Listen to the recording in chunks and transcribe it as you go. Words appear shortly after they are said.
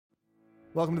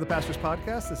Welcome to the Pastor's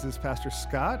Podcast. This is Pastor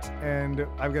Scott, and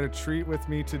I've got a treat with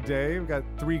me today. We've got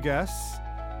three guests,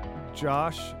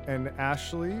 Josh and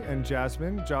Ashley and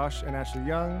Jasmine. Josh and Ashley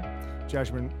Young,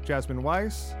 Jasmine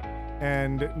Weiss,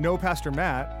 and no Pastor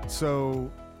Matt, so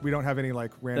we don't have any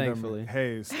like random Thankfully.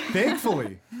 haze.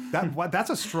 Thankfully.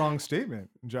 That's a strong statement,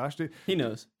 Josh. He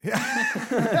knows.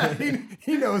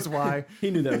 he knows why.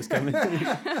 He knew that was coming.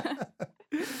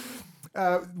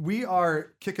 We are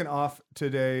kicking off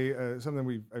today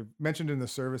something I've mentioned in the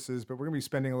services, but we're going to be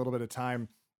spending a little bit of time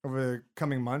over the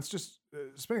coming months just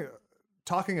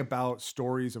talking about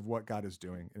stories of what God is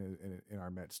doing in our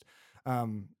midst,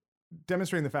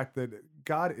 demonstrating the fact that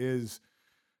God is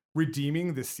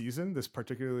redeeming this season, this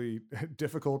particularly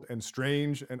difficult and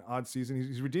strange and odd season.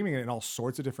 He's redeeming it in all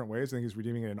sorts of different ways. I think he's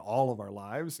redeeming it in all of our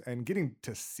lives, and getting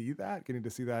to see that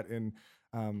in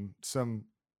some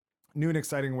new and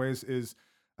exciting ways is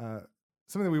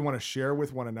something that we want to share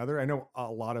with one another. I know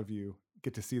a lot of you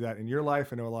get to see that in your life.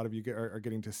 I know a lot of you are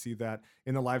getting to see that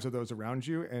in the lives of those around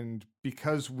you. And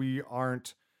because we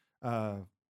aren't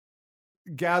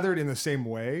gathered in the same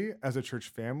way as a church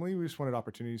family, we just wanted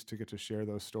opportunities to get to share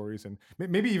those stories and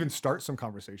maybe even start some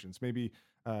conversations. Maybe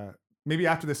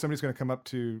after this, somebody's going to come up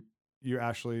to you,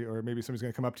 Ashley, or maybe somebody's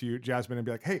going to come up to you, Jasmine, and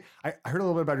be like, "Hey, I heard a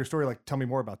little bit about your story. Like, tell me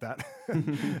more about that."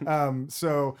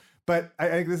 But I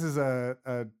think this is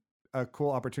a cool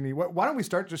opportunity. Why don't we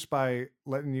start just by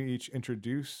letting you each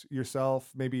introduce yourself?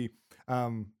 Maybe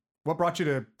what brought you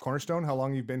to Cornerstone, how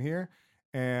long you've been here,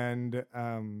 and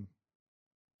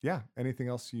anything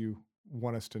else you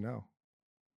want us to know.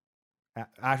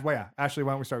 Ashley,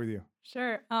 why don't we start with you?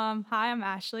 Sure. Hi, I'm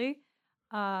Ashley.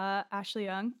 Ashley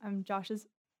Young. I'm Josh's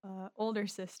older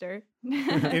sister.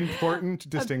 Important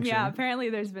distinction. Yeah, apparently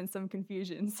there's been some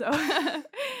confusion. So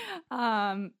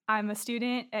I'm a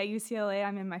student at UCLA.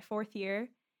 I'm in my fourth year,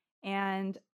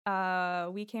 and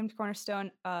we came to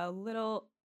Cornerstone a little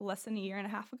less than a year and a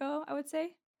half ago, I would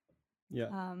say.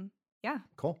 Yeah. Yeah.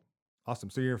 Cool.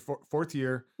 Awesome. So you're fourth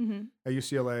year at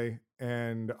UCLA,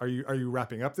 and are you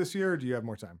wrapping up this year, or do you have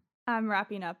more time? I'm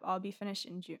wrapping up. I'll be finished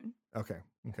in June. Okay.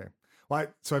 Well,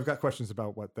 so I've got questions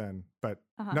about what then, but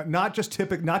not just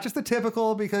the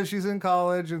typical because she's in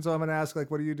college, and so I'm going to ask like,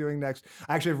 what are you doing next?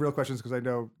 I actually have real questions because I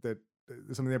know that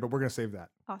there's something there, but we're going to save that.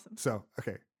 Awesome. So,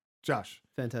 okay, Josh.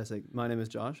 Fantastic. My name is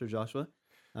Josh, or Joshua.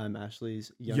 I'm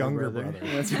Ashley's younger brother.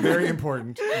 That's very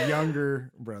important.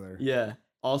 Younger brother. Yeah.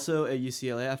 Also at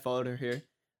UCLA, I followed her here.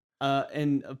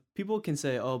 And people can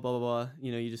say, oh, blah, blah, blah,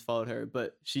 you just followed her,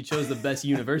 but she chose the best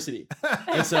university.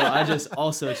 And so I just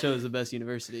also chose the best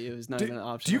university. It was not even an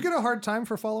option. Do you get a hard time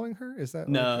for following her? Is that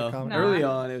no? Like Early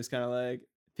on, it was kind of like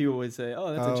people would say,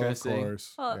 oh, that's interesting. Of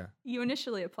course. Well, you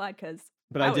initially applied because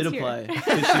But I did apply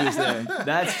because she was there.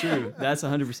 That's true. That's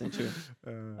 100% true.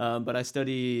 But I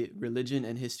study religion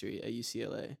and history at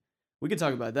UCLA. We could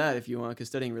talk about that if you want, because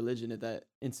studying religion at that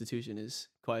institution is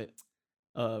quite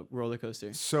roller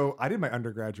coaster. So I did my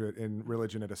undergraduate in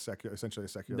religion at essentially a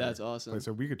secular. That's awesome. place,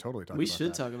 so we could totally talk. We about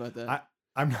should that. talk about that.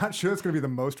 I'm not sure it's going to be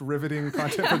the most riveting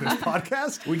content for this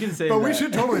podcast. We can say, but we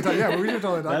should totally talk. Yeah, we should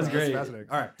totally talk. That's about great. That's fascinating.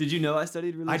 All right. Did you know I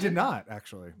studied religion? I did not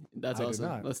actually. That's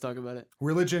awesome. Let's talk about it.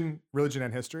 Religion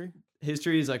and history.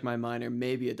 History is like my minor,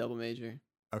 maybe a double major.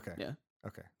 Okay. Yeah.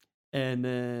 Okay. And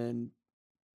then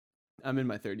I'm in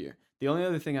my third year. The only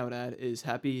other thing I would add is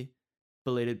happy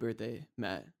belated birthday,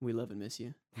 Matt. We love and miss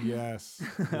you. Yes.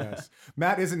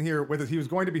 Matt isn't here with us. He was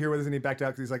going to be here with us, and he backed out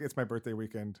because he's like, it's my birthday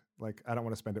weekend. Like, I don't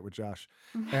want to spend it with Josh.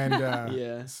 And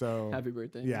yeah. So happy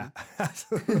birthday. Yeah,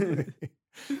 absolutely.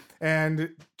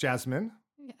 And Jasmine.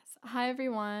 Yes. Hi,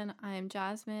 everyone. I am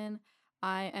Jasmine.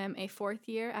 I am a fourth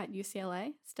year at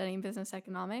UCLA studying business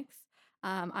economics.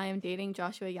 I am dating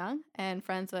Joshua Young and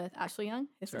friends with Ashley Young,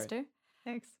 his That's right. sister.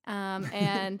 Thanks.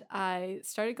 And I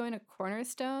started going to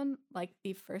Cornerstone like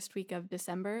the first week of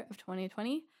December of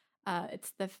 2020.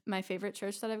 It's my favorite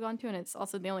church that I've gone to, and it's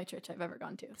also the only church I've ever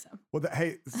gone to. So, well,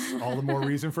 hey, this is all the more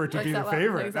reason for it to Works be your out well.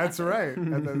 favorite. Exactly. That's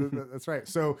right. That's right.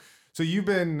 So you've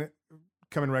been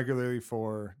coming regularly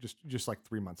for just like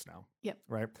 3 months now. Yep.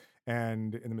 Right.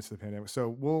 And in the midst of the pandemic.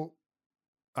 So all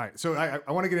right. So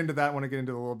I want to get into that. I want to get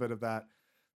into a little bit of that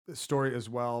story as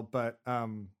well. But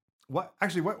why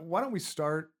don't we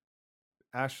start,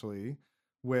 Ashley,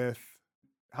 with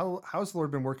how's the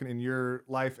Lord been working in your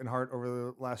life and heart over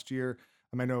the last year?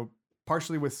 I know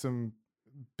partially with some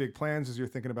big plans as you're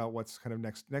thinking about what's kind of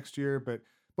next year, but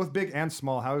both big and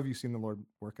small, how have you seen the Lord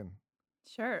working?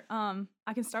 Sure.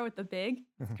 I can start with the big.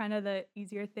 It's kind of the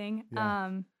easier thing.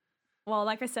 Yeah. Well,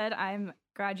 like I said, I'm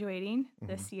graduating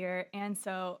this year. And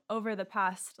so over the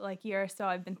past year or so,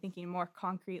 I've been thinking more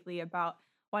concretely about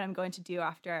what I'm going to do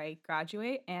after I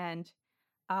graduate. And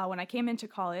when I came into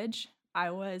college,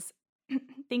 I was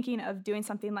thinking of doing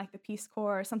something like the Peace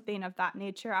Corps or something of that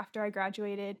nature after I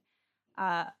graduated.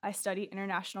 I studied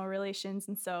international relations,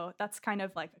 and so that's kind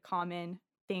of like a common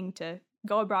thing to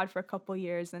go abroad for a couple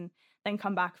years and then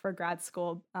come back for grad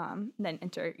school, then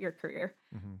enter your career.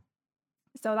 Mm-hmm.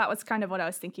 So that was kind of what I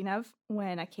was thinking of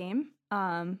when I came.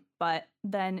 But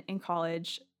then in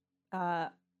college, I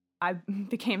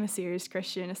became a serious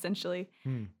Christian, essentially,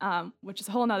 which is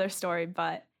a whole nother story.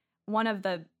 But one of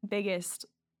the biggest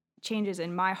changes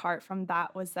in my heart from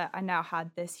that was that I now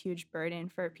had this huge burden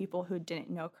for people who didn't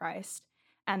know Christ.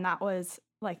 And that was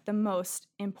like the most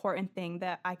important thing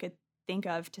that I could think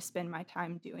of to spend my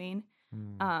time doing.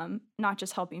 Not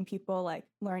just helping people like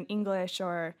learn English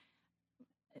or,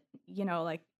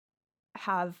 like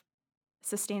have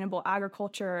sustainable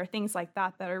agriculture or things like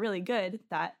that are really good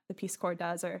that the Peace Corps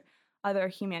does or other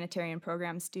humanitarian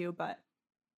programs do, but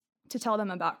to tell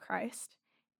them about Christ.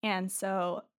 And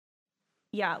so,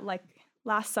 yeah, like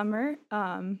last summer,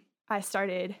 I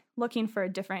started looking for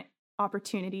different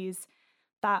opportunities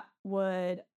that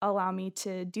would allow me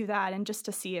to do that, and just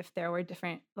to see if there were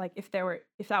different, like if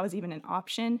that was even an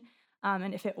option,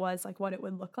 and if it was, like what it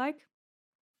would look like.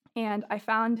 And I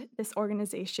found this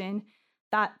organization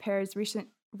that pairs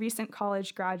recent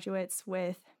college graduates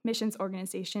with missions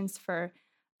organizations for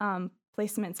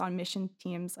placements on mission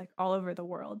teams like all over the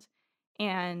world.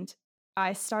 And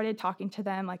I started talking to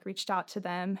them, like reached out to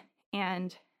them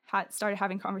and started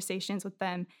having conversations with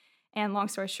them. And long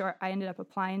story short, I ended up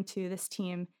applying to this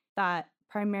team that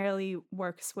primarily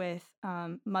works with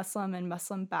Muslim and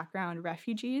Muslim background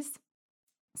refugees.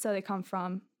 So they come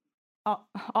from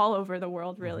all over the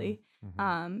world, really,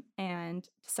 and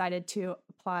decided to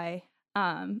apply.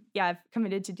 I've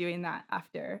committed to doing that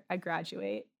after I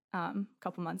graduate, a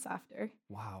couple months after.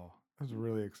 Wow, that's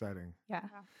really exciting. Yeah.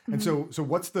 And so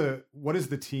what is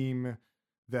the team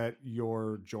that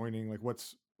you're joining? Like,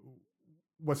 what's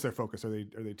their focus? Are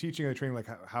they teaching? Are they training? Like,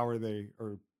 how are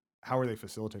they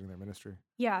facilitating their ministry?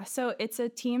 Yeah, so it's a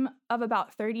team of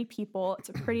about 30 people. It's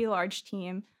a pretty large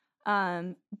team.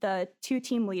 The two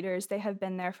team leaders, they have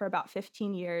been there for about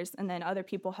 15 years, and then other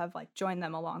people have like joined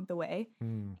them along the way.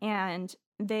 And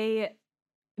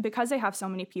because they have so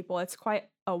many people, it's quite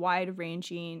a wide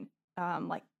ranging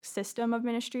like system of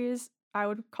ministries, I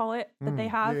would call it, that they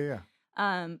have.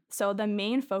 So the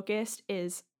main focus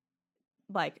is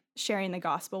like sharing the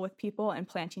gospel with people and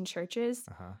planting churches.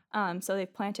 So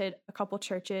they've planted a couple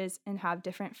churches and have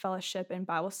different fellowship and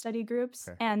Bible study groups.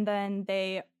 Okay. And then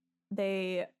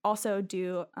they also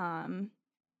do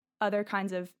other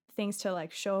kinds of things to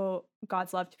like show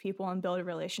God's love to people and build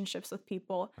relationships with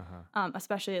people,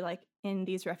 especially like in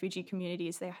these refugee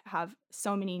communities. They have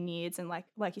so many needs and like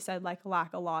you said, like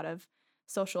lack a lot of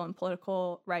social and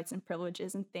political rights and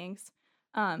privileges and things.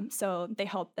 So they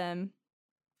help them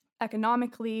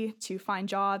economically to find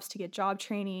jobs, to get job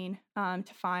training,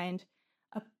 to find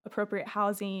appropriate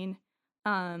housing.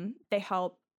 They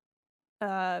help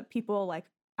people like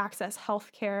access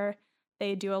healthcare.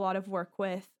 They do a lot of work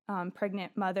with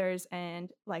pregnant mothers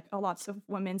and like lots of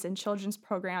women's and children's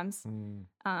programs.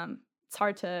 It's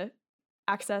hard to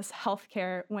access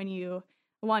healthcare when you,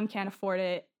 one, can't afford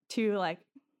it, two, like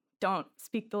don't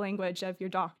speak the language of your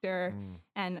doctor,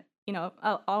 and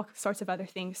all sorts of other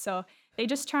things. So they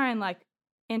just try and like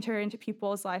enter into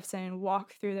people's lives and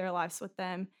walk through their lives with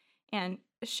them and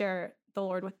share the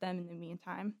Lord with them in the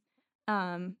meantime.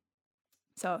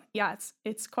 So yeah,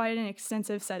 it's quite an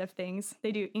extensive set of things.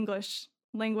 They do English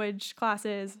language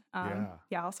classes,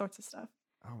 all sorts of stuff.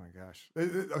 Oh my gosh.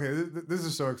 Okay, this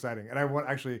is so exciting. And I want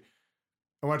to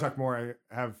talk more.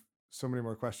 I have so many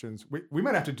more questions. We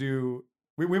might have to do,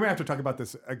 we might have to talk about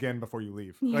this again before you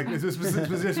leave. Yeah. Like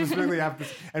specifically after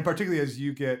this, and particularly as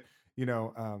you get,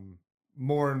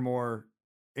 more and more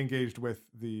engaged with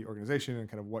the organization and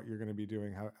kind of what you're going to be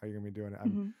doing, how you're going to be doing it.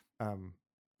 I'm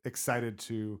excited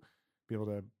to be able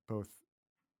to both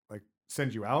like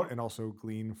send you out and also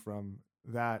glean from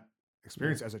that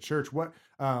experience as a church.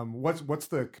 What's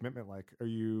the commitment like? Are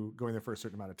you going there for a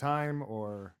certain amount of time,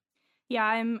 or? Yeah,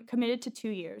 I'm committed to 2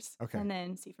 years. Okay. And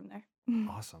then see from there.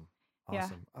 Awesome.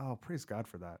 Oh, praise God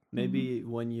for that. Maybe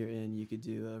 1 year in, you could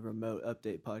do a remote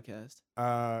update podcast.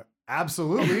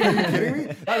 Absolutely. Are you kidding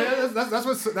me? I mean, that's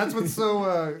what's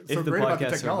so great about the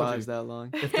technology. Survives that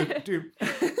long. Dude,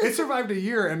 it survived a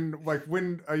year, and like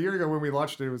a year ago when we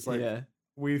launched it, it was like,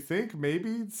 we think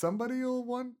maybe somebody will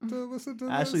want to listen to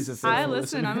this. Ashley's a fan. I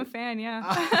listen. I'm a fan.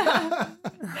 Yeah.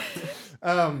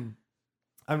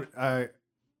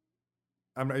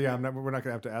 We're not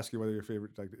gonna have to ask you whether your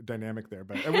favorite like dynamic there,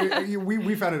 but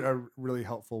we found it a really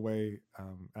helpful way.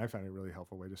 I found it a really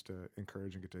helpful way just to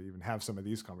encourage and get to even have some of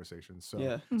these conversations. So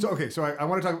Yeah. Mm-hmm. So okay, so I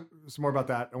want to talk some more about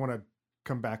that. I want to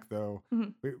come back though.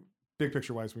 Mhm. Big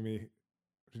picture wise, we may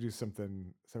do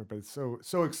something separate, but it's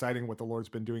so exciting what the Lord's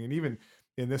been doing, and even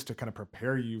in this to kind of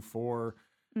prepare you for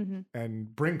Mhm.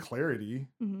 and bring clarity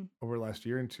Mhm. over last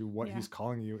year into what Yeah. He's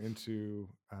calling you into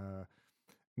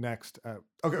next.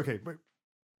 Okay, but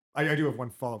I do have one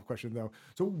follow-up question though.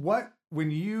 So what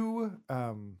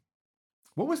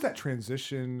was that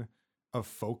transition of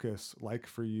focus like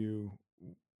for you,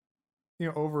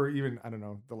 over even, I don't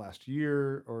know, the last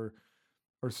year or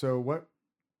so? What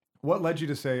led you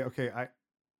to say, okay,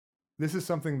 this is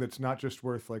something that's not just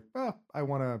worth like, I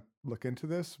want to look into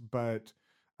this, but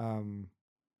um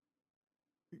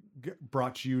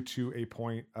brought you to a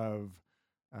point of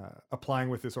applying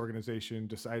with this organization,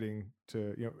 deciding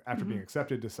to, after being Mhm.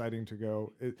 accepted, deciding to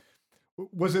go.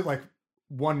 Was it like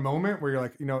one moment where you're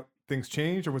like, things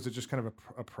changed, or was it just kind of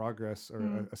a progress or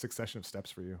Mm. a succession of steps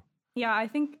for you? Yeah, I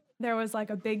think there was like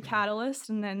a big catalyst,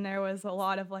 and then there was a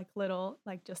lot of like little,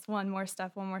 like just one more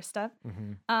step, one more step.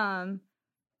 Mm-hmm.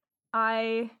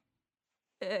 I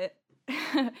uh,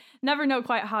 never know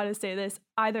quite how to say this.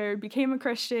 Either became a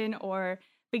Christian or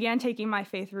began taking my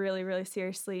faith really, really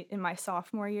seriously in my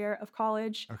sophomore year of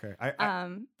college. Okay.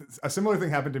 Um, A similar thing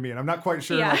happened to me, and I'm not quite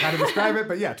sure Yeah. like, how to describe it,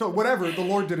 but yeah, whatever. The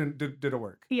Lord did a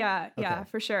work. yeah, Okay.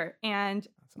 for sure. And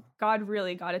That's all. God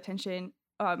really got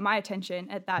my attention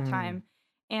at that Hmm. time.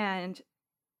 And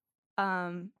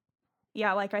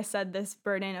yeah, like I said, this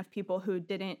burden of people who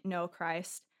didn't know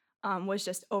Christ was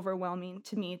just overwhelming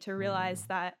to me to realize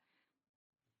that,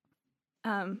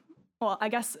 well, I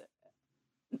guess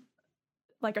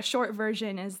like a short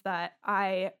version is that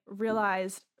I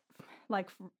realized, like,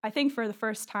 I think for the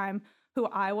first time, who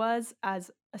I was as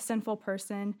a sinful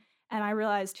person. And I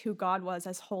realized who God was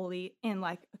as holy in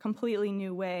like a completely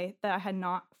new way that I had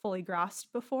not fully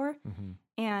grasped before. Mhm.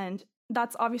 And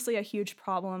that's obviously a huge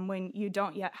problem when you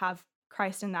don't yet have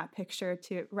Christ in that picture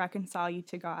to reconcile you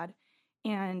to God.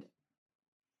 And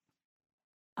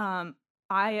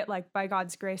I, like, by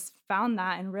God's grace, found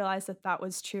that and realized that that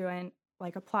was true and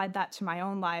like applied that to my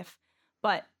own life.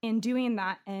 But in doing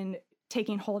that and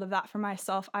taking hold of that for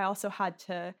myself, I also had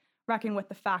to reckon with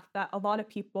the fact that a lot of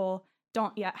people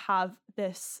don't yet have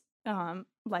this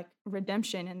like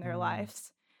redemption in their Mm.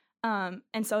 lives.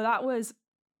 And so that was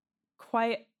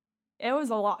it was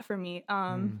a lot for me.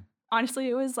 Honestly,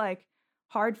 it was like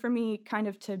hard for me kind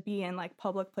of to be in like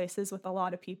public places with a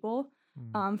lot of people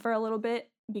for a little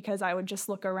bit, because I would just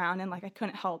look around and like I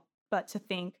couldn't help but to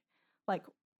think like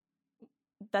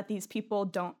that these people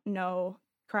don't know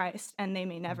Christ and they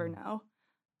may never know.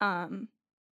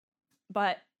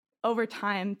 But over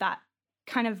time, that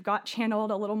kind of got channeled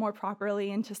a little more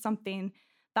properly into something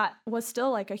that was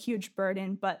still like a huge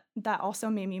burden, but that also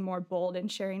made me more bold in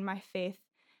sharing my faith.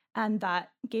 And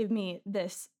that gave me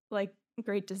this like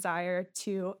great desire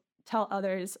to tell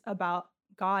others about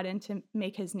God and to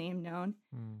make his name known.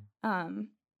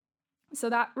 So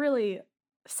that really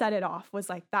set it off, was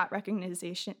like that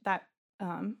recognition, that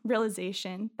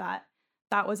realization that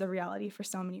that was a reality for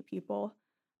so many people.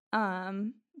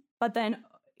 But then,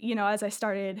 as I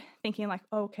started thinking like,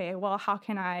 okay, well, how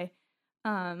can I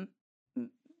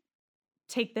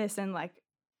take this and like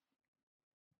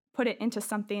put it into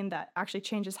something that actually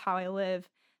changes how I live?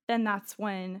 Then that's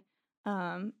when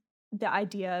the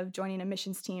idea of joining a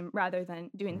missions team rather than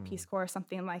doing the Peace Corps or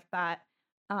something like that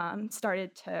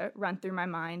started to run through my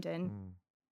mind. And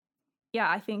yeah,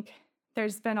 I think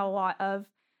there's been a lot of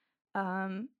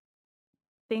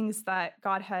things that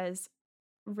God has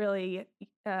really,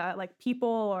 like people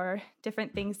or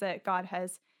different things that God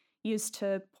has used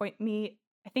to point me,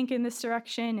 I think, in this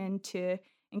direction and to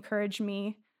encourage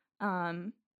me.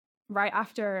 Right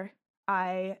after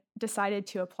I decided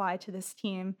to apply to this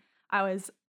team, I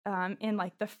was in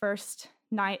like the first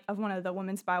night of one of the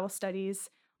women's Bible studies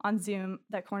on Zoom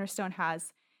that Cornerstone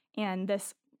has. And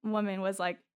this woman was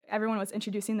like, everyone was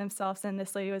introducing themselves, and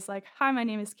this lady was like, "Hi, my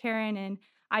name is Karen, and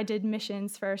I did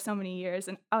missions for so many years."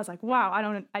 And I was like, wow, I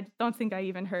don't think I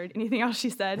even heard anything else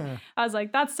she said. I was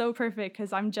like, that's so perfect,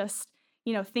 because I'm just,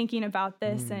 thinking about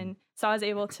this. And so I was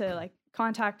able to like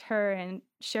contact her and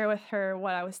share with her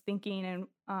what I was thinking.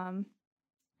 And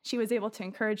she was able to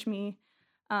encourage me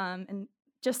and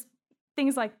just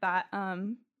things like that.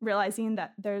 Realizing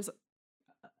that there's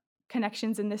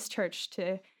connections in this church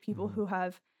to people who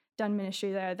have done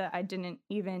ministry there that I didn't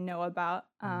even know about,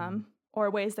 or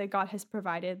ways that God has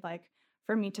provided, like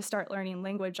for me to start learning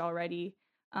language already,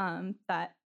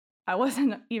 that I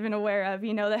wasn't even aware of,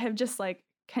 that have just like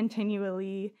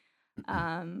continually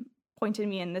pointed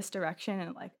me in this direction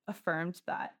and like affirmed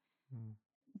that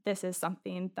this is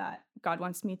something that God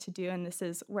wants me to do, and this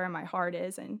is where my heart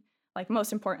is, and like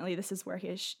most importantly, this is where He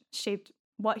has shaped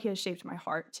my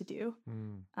heart to do.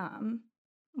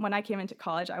 When I came into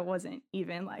college, I wasn't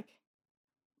even like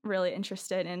really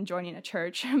interested in joining a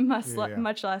church,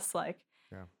 much less like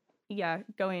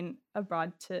going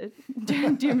abroad to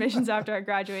do missions after I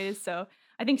graduated. So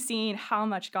I think seeing how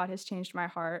much God has changed my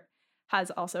heart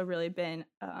has also really been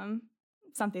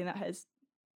something that has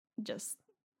just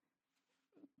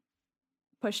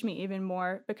pushed me even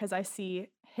more, because I see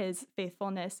His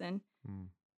faithfulness and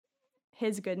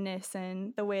His goodness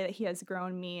and the way that He has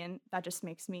grown me, and that just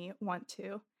makes me want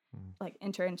to like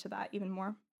enter into that even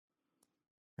more.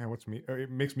 And it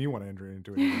makes me want to enter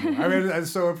into it even more. I mean, I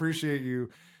so appreciate you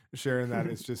sharing that.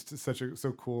 It's just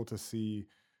so cool to see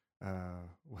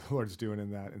what the Lord's doing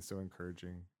in that, and so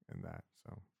encouraging in that.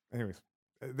 So anyways,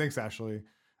 thanks, Ashley.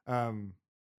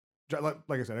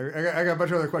 Like I said, I got a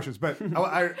bunch of other questions, but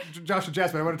Josh and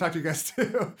Jasmine, I want to talk to you guys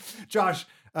too. Josh,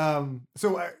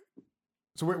 so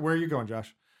where are you going,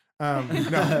 Josh? I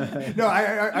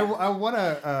want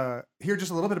to hear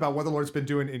just a little bit about what the Lord's been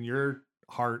doing in your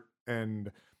heart and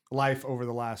life over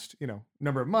the last,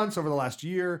 number of months, over the last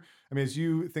year. I mean, as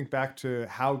you think back to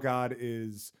how God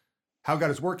is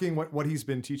working, what He's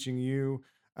been teaching you,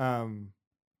 how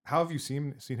have you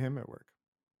seen Him at work?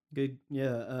 Good.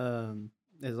 Yeah.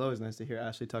 It's always nice to hear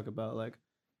Ashley talk about like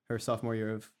her sophomore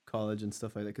year of college and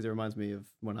stuff like that, because it reminds me of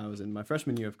when I was in my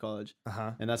freshman year of college,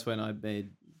 and that's when I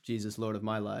made Jesus Lord of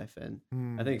my life. And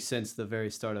I think since the very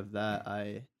start of that,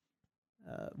 I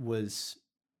was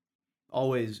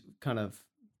always kind of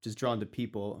just drawn to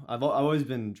people. I've always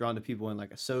been drawn to people in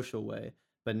like a social way,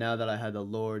 but now that I had the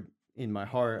Lord in my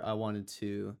heart, I wanted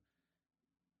to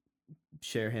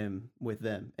share Him with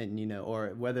them, and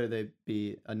or whether they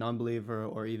be a non-believer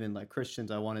or even like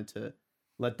Christians, I wanted to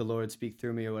let the Lord speak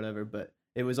through me or whatever. But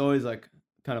it was always like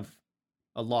kind of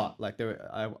a lot. Like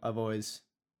I've always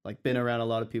like been around a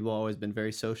lot of people, always been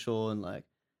very social, and like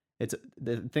I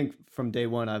think from day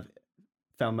one I've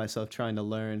found myself trying to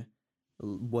learn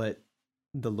what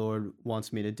the Lord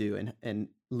wants me to do, and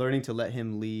learning to let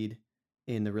Him lead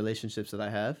in the relationships that I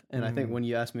have. And I think when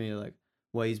you ask me like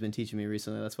what He's been teaching me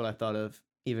recently, that's what I thought of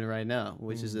even right now,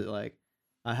 which is that like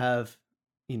I have,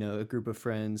 a group of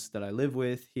friends that I live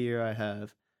with here. I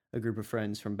have a group of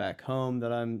friends from back home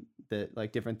that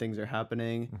like different things are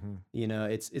happening.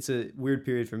 It's a weird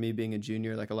period for me being a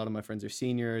junior. Like a lot of my friends are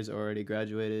seniors, already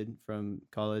graduated from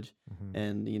college.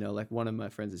 And, like one of my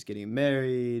friends is getting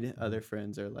married. Other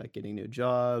friends are like getting new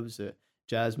jobs.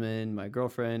 Jasmine, my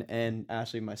girlfriend, and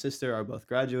Ashley, my sister, are both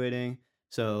graduating.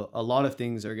 So a lot of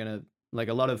things are going to, like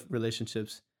a lot of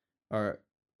relationships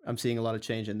I'm seeing a lot of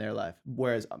change in their life.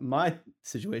 Whereas my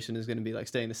situation is going to be like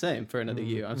staying the same for another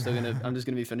year. I'm just going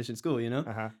to be finishing school,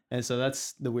 And so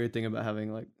that's the weird thing about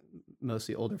having like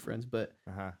mostly older friends, but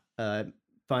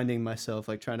finding myself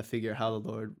like trying to figure how the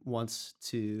Lord wants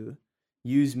to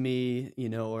use me,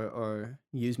 or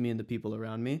use me and the people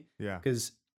around me. Yeah.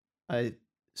 Because it's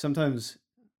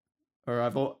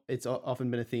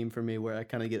often been a theme for me where I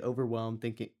kind of get overwhelmed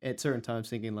thinking at certain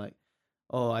times like,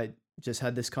 oh, I just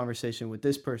had this conversation with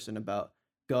this person about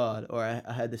God, or I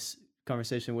had this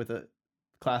conversation with a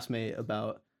classmate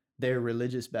about their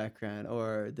religious background,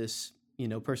 or this,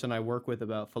 person I work with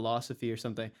about philosophy or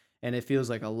something. And it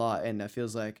feels like a lot. And it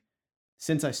feels like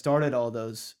since I started all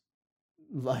those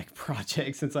like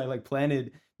projects, since I like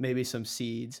planted maybe some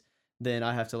seeds, then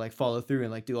I have to like follow through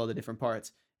and like do all the different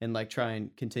parts and like try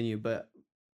and continue. But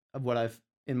what I've,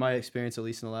 in my experience, at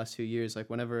least in the last 2 years, like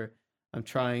whenever I'm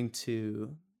trying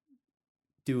to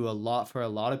do a lot for a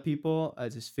lot of people, I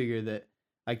just figure that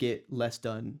I get less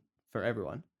done for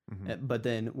everyone. But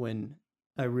then when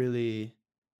I really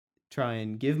try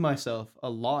and give myself a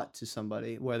lot to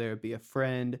somebody, whether it be a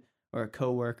friend or a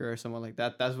coworker or someone like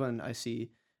that, that's when I see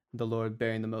the Lord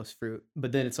bearing the most fruit.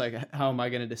 But then it's like, how am I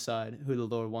going to decide who the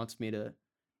Lord wants me to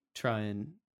try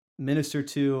and minister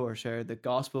to or share the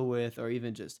gospel with, or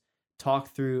even just talk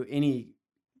through any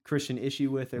Christian issue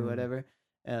with or whatever?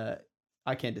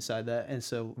 I can't decide that. And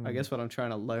so I guess what I'm trying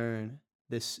to learn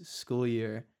this school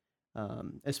year,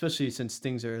 especially since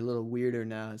things are a little weirder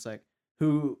now, is like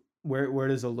where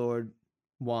does the Lord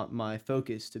want my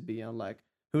focus to be on? Like,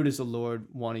 who does the Lord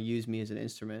want to use me as an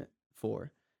instrument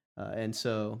for? And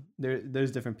so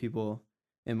there's different people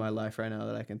in my life right now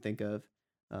that I can think of.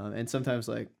 And sometimes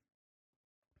like,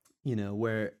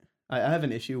 where I have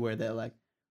an issue where that like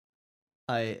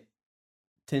I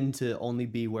tend to only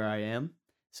be where I am.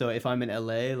 So if I'm in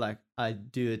LA, like I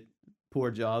do it poor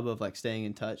job of like staying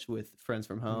in touch with friends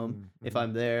from home. If Mm-hmm.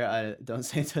 I'm there, I don't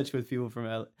stay in touch with people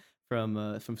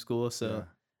from school. So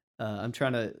I'm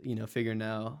trying to, figure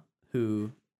now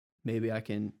who maybe I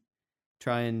can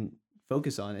try and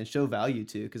focus on and show value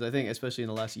to. Because I think, especially in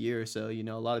the last year or so, a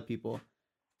lot of people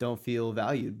don't feel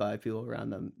valued by people around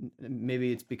them.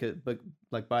 Maybe it's because, but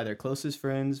like by their closest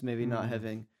friends, maybe not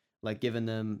having like given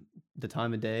them the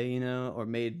time of day, or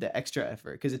made the extra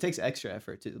effort. Because it takes extra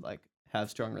effort to like have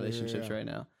strong relationships right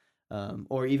now,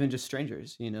 or even just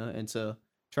strangers, And so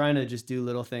trying to just do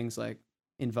little things like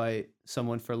invite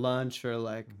someone for lunch or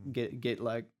like get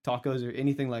like tacos or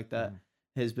anything like that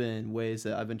has been ways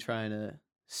that I've been trying to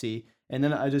see. And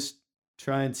then I just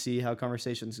try and see how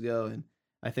conversations go. And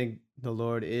I think the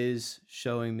Lord is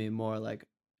showing me more like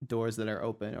doors that are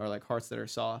open or like hearts that are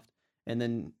soft. And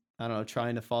then, I don't know,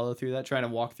 trying to follow through that, trying to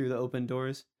walk through the open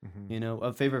doors.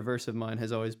 A favorite verse of mine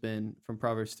has always been from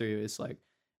Proverbs 3. It's like,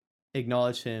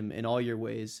 acknowledge him in all your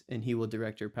ways and he will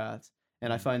direct your paths.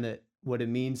 And I find that what it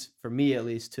means for me, at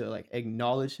least, to like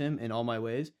acknowledge him in all my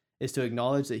ways is to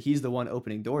acknowledge that he's the one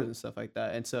opening doors and stuff like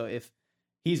that. And so if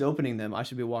he's opening them, I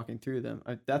should be walking through them.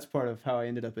 That's part of how I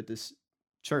ended up at this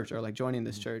church, or like joining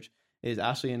this church, is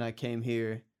Ashley and I came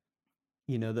here,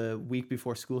 the week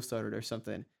before school started or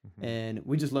something. And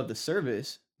we just loved the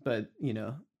service, but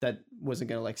that wasn't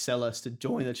going to like sell us to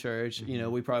join the church.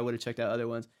 We probably would have checked out other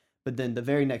ones. But then the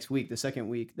very next week, the second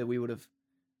week that we would have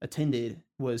attended,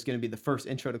 was going to be the first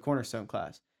Intro to Cornerstone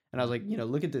class. And I was like,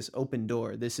 look at this open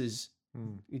door. This is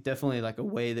definitely like a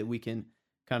way that we can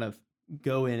kind of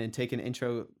go in and take an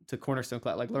Intro to Cornerstone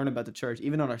class, like learn about the church.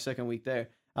 Even on our second week there,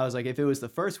 I was like, if it was the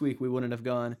first week, we wouldn't have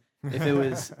gone. If it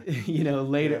was,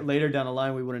 later down the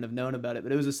line, we wouldn't have known about it.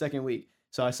 But it was the second week.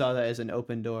 So I saw that as an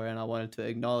open door, and I wanted to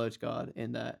acknowledge God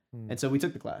in that. And so we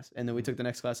took the class, and then we took the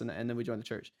next class, and then we joined the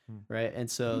church, right? And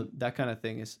so that kind of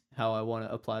thing is how I want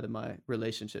to apply to my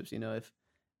relationships. If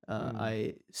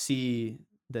I see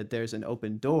that there's an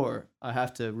open door, I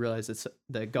have to realize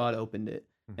that God opened it,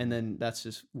 and then that's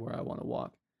just where I want to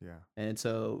walk. Yeah. And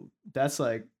so that's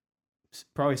like,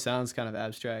 probably sounds kind of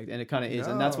abstract, and it kind of is,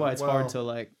 and that's why it's hard to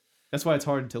like. That's why it's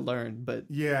hard to learn, but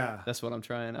that's what I'm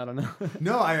trying. I don't know.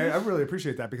 No, I really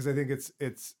appreciate that, because I think it's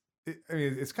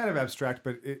kind of abstract,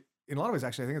 but in a lot of ways,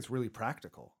 actually, I think it's really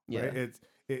practical. Right?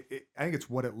 I think it's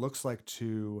what it looks like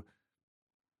to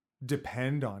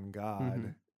depend on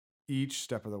God each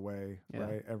step of the way,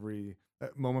 right? Every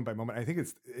moment by moment. I think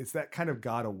it's that kind of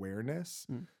God awareness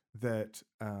that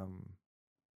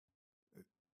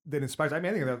inspires. I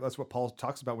mean, I think that's what Paul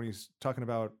talks about when he's talking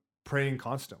about praying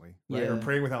constantly, right? Or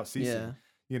praying without ceasing.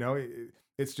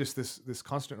 It's just this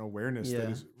constant awareness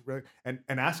that is really, and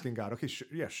asking God, okay,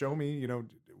 show me,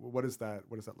 what does that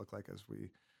look like as we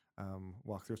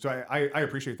walk through. So I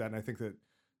appreciate that, and I think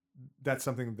that's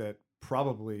something that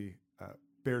probably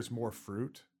bears more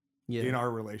fruit in our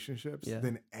relationships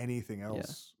than anything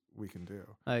else we can do.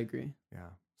 I agree. Yeah.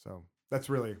 So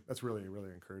that's really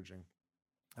really encouraging.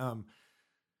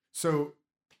 So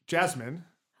Jasmine,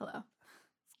 Hello.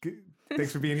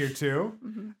 Thanks for being here too.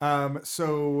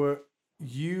 So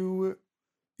you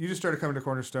just started coming to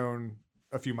Cornerstone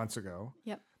a few months ago.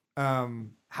 Yep.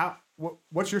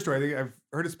 What's your story? I think I've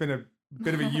heard it's been a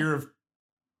bit of a year of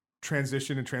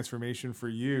transition and transformation for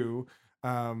you.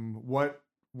 What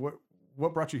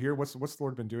brought you here? What's the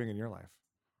Lord been doing in your life?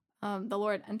 The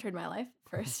Lord entered my life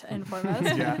first and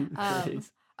foremost.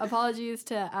 Apologies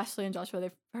to Ashley and Joshua.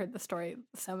 They've heard the story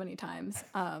so many times.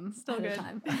 Still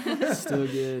good. Still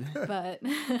good. But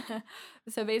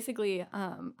so basically,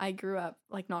 I grew up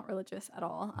like not religious at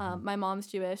all. My mom's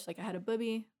Jewish. Like I had a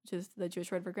bubi, which is the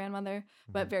Jewish word for grandmother,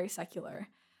 but very secular.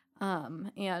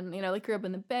 And like grew up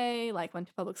in the Bay, like went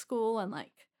to public school and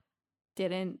like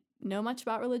didn't know much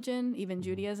about religion, even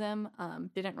Judaism.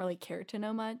 Didn't really care to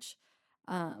know much.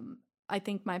 I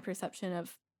think my perception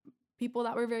of people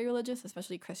that were very religious,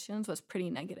 especially Christians, was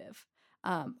pretty negative.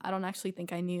 I don't actually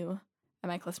think I knew. Am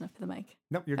I close enough to the mic?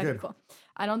 Nope, you're Okay, good. Cool.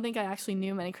 I don't think I actually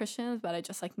knew many Christians, but I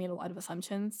just like made a lot of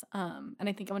assumptions. And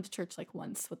I think I went to church like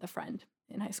once with a friend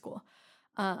in high school.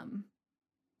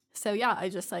 So yeah, I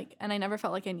just like, and I never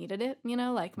felt like I needed it,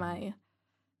 like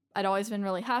I'd always been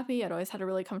really happy. I'd always had a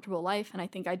really comfortable life. And I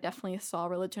think I definitely saw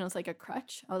religion as like a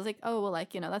crutch. I was like, oh, well,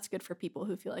 like, that's good for people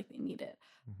who feel like they need it.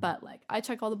 But like, I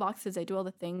check all the boxes. I do all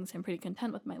the things. I'm pretty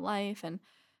content with my life. And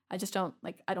I just don't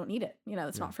I don't need it.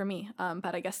 It's not for me.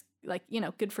 But I guess like,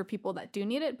 good for people that do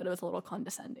need it, but it was a little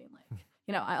condescending.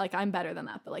 Like, I'm better than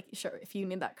that, but like, sure, if you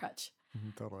need that crutch.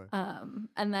 Totally.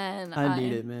 And then I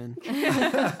need it, man.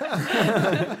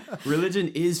 Religion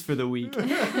is for the weak.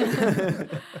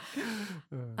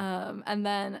 And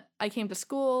then I came to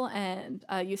school and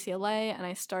UCLA, and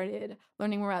I started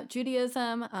learning more about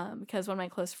Judaism because one of my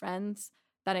close friends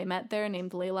that I met there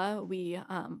named Layla, we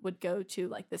would go to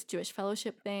like this Jewish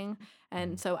fellowship thing.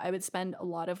 And so I would spend a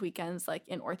lot of weekends like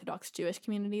in Orthodox Jewish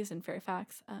communities in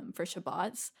Fairfax for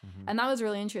Shabbats. And that was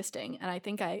really interesting. And I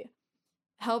think I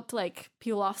helped like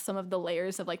peel off some of the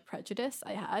layers of like prejudice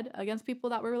I had against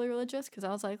people that were really religious, because I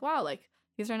was like, wow, like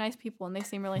these are nice people and they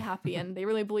seem really happy and they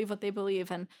really believe what they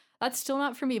believe. And that's still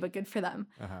not for me, but good for them.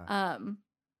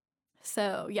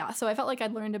 So yeah, so I felt like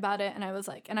I'd learned about it, and I was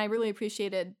like, and I really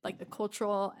appreciated like the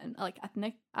cultural and like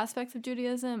ethnic aspects of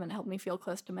Judaism, and it helped me feel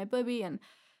close to my Bibi and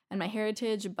my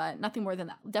heritage, but nothing more than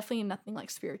that. Definitely nothing like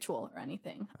spiritual or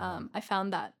anything. I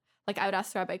found that like I would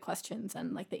ask the rabbi questions,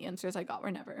 and like the answers I got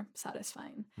were never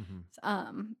satisfying.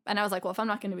 And I was like, well, if I'm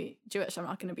not going to be Jewish, I'm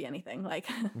not going to be anything, like,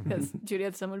 because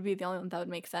Judaism would be the only one that would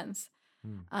make sense.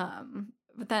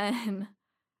 But then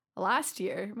last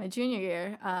year, my junior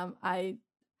year, I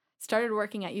started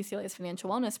working at UCLA's financial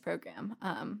wellness program.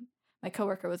 My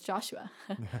coworker was Joshua,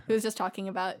 who was just talking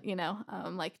about, you know,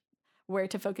 like where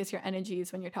to focus your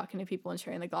energies when you're talking to people and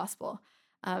sharing the gospel.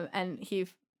 And he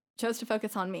chose to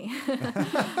focus on me.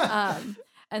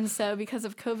 And so because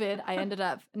of COVID, I ended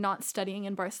up not studying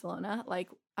in Barcelona like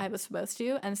I was supposed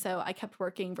to. And so I kept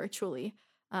working virtually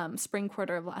spring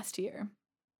quarter of last year.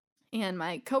 And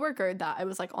my coworker that I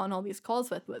was like on all these calls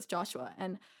with was Joshua.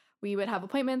 And we would have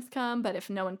appointments come, but if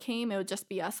no one came, it would just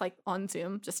be us like on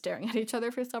Zoom, just staring at each other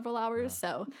for several hours.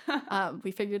 So we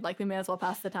figured like we may as well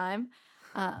pass the time.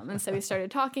 And so we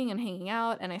started talking and hanging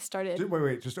out, and I started...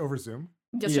 Wait, just over Zoom?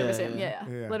 Just over Zoom, yeah.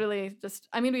 Literally just...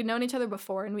 I mean, we'd known each other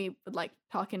before, and we would like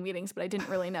talk in meetings, but I didn't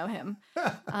really know him.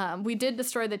 We did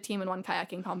destroy the team in one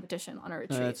kayaking competition on a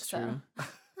retreat. That's true.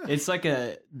 It's like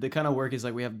the kind of work is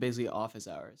like we have basically office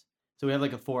hours. So we have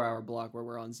like a 4-hour block where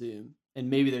we're on Zoom, and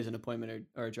maybe there's an appointment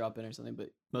or a drop in or something,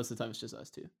 but most of the time it's just us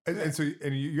two. And so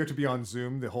you have to be on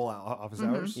Zoom the whole office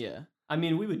hours? Yeah. I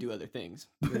mean, we would do other things.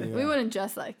 We wouldn't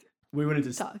just like... We wouldn't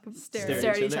just talk,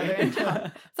 stare at each other and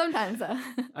talk. Sometimes though.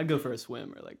 I'd go for a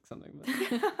swim or like something.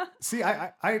 But. See,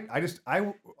 I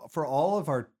for all of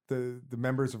the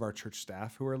members of our church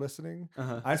staff who are listening,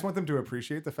 I just want them to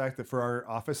appreciate the fact that for our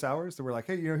office hours, that we're like,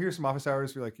 hey, you know, here's some office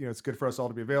hours. We're like, you know, it's good for us all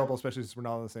to be available, especially since we're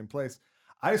not in the same place.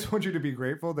 I just want you to be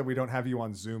grateful that we don't have you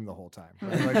on Zoom the whole time.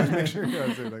 Right? Like, just make sure you're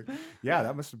on Zoom. Like, yeah,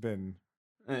 that must have been.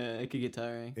 It could get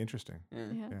tiring. Interesting.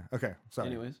 Yeah. Okay. Sorry.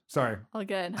 Anyways. Sorry. All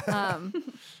good.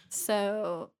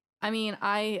 So, I mean,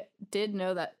 I did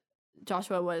know that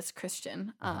Joshua was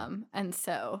Christian. And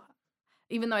so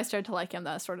even though I started to like him,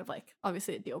 that was sort of like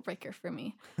obviously a deal breaker for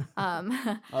me.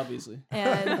 Obviously.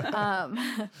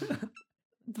 And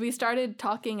we started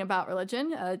talking about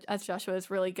religion, as Joshua is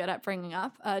really good at bringing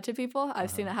up to people.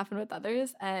 I've seen it happen with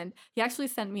others. And he actually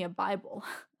sent me a Bible.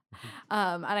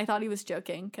 And I thought he was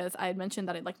joking because I had mentioned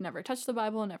that I'd like never touched the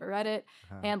Bible, never read it.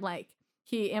 And like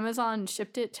Amazon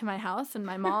shipped it to my house, and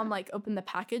my mom like opened the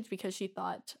package because she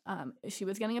thought she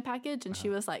was getting a package, and she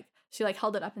was like, she like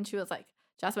held it up and she was like,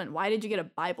 Jasmine, why did you get a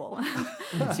Bible?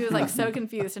 She was like so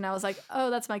confused, and I was like, oh,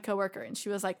 that's my coworker. And she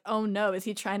was like, oh no, is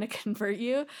he trying to convert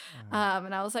you?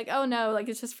 And I was like, oh no, like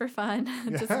it's just for fun.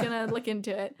 Just gonna look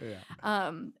into it.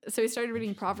 So we started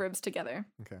reading Proverbs together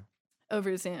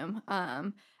over Zoom.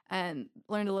 And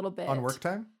learned a little bit. On work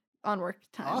time? On work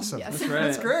time. Awesome. Yes. That's great.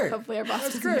 That's great. Hopefully our boss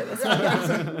That's doesn't great. hear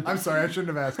this. I'm sorry, I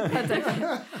shouldn't have asked. That's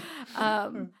okay.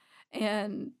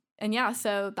 And yeah,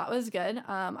 so that was good.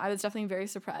 I was definitely very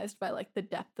surprised by like the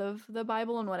depth of the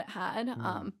Bible and what it had.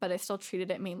 But I still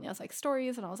treated it mainly as like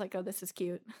stories, and I was like, oh, this is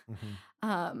cute.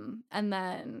 And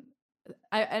then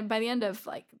and by the end of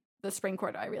like the spring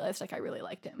quarter, I realized like I really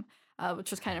liked him,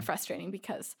 which was kind of frustrating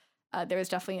because there was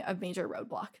definitely a major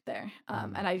roadblock there.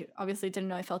 And I obviously didn't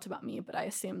know how he felt about me, but I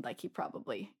assumed like he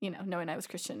probably, you know, knowing I was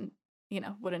Christian, you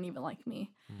know, wouldn't even like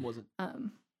me. Wasn't.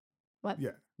 What?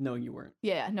 Yeah. Knowing you weren't.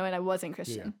 Yeah, knowing I wasn't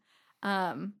Christian.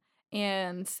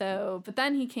 And so, but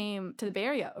then he came to the Bay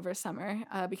Area over summer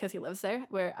because he lives there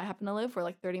where I happen to live. We're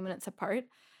like 30 minutes apart.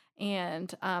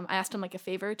 And I asked him like a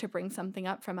favor to bring something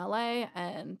up from LA.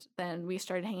 And then we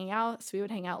started hanging out. So we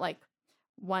would hang out like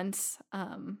once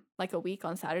like a week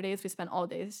on Saturdays. We spent all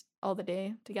the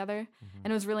day together,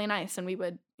 and it was really nice. And we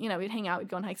would, you know, we'd hang out, we'd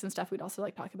go on hikes and stuff. We'd also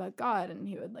like talk about God, and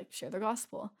he would like share the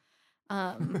gospel,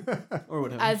 or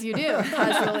whatever, as you do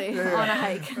casually on a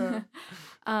hike.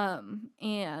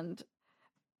 And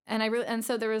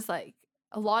so there was like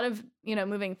a lot of, you know,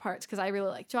 moving parts because I really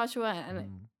liked Joshua,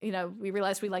 and you know, we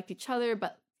realized we liked each other,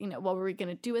 but what were we going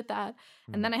to do with that?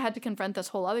 And then I had to confront this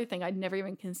whole other thing I'd never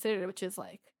even considered, which is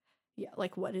like, yeah,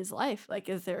 like, what is life? Like,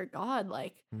 is there a God?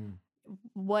 Like,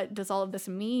 what does all of this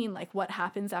mean? Like, what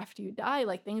happens after you die?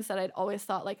 Like, things that I'd always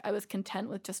thought, like, I was content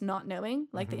with just not knowing,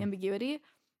 like the ambiguity.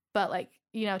 But like,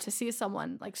 to see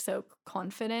someone like so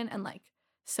confident and like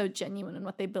so genuine in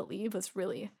what they believe was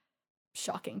really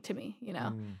shocking to me,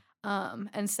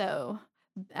 and so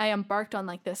I embarked on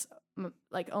like this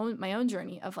my own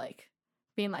journey of like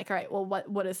being like, all right, well,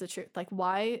 what is the truth? Like,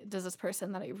 why does this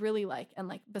person that I really like and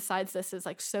like besides this is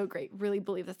like so great really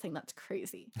believe this thing that's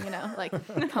crazy, like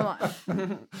come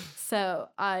on. So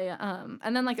I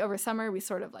and then like over summer we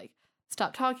sort of like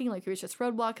stopped talking, like we reached this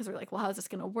roadblock because we're like, well, how's this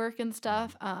gonna work and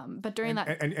stuff, but during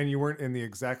and you weren't in the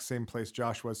exact same place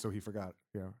Josh was, so he forgot,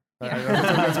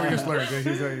 that's what we just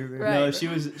learned. Right. No, she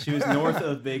was north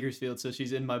of Bakersfield, so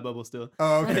she's in my bubble still.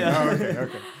 Oh, okay.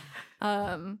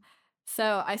 Okay.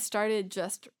 So I started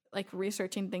just like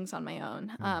researching things on my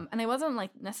own, and I wasn't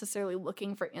like necessarily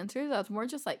looking for answers. I was more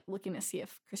just like looking to see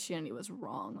if Christianity was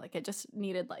wrong. Like I just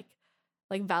needed like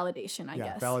validation, I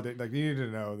guess. Validate. Like you needed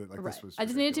to know that like this was. I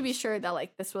just needed to be sure that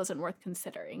like this wasn't worth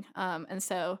considering. And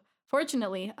so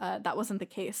fortunately, that wasn't the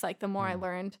case. Like the more I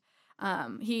learned,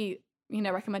 he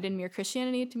recommended Mere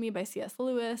Christianity to me by C.S.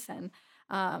 Lewis, and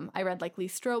I read like Lee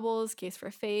Strobel's Case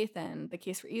for Faith and The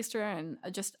Case for Easter, and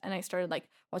I started like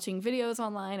watching videos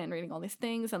online and reading all these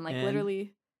things, and like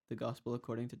literally The Gospel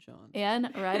According to John. And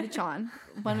read John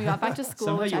when we got back to school.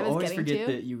 Somehow which you I was always getting forget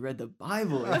to. that you read the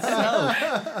Bible itself.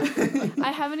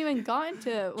 I haven't even gotten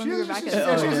to when we were back at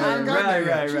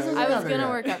Right. I was gonna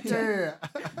work up to it.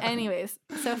 Anyways,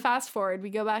 so fast forward, we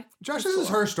go back. Josh, this is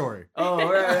her story. Oh,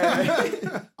 right.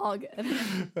 All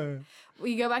good.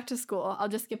 We go back to school. I'll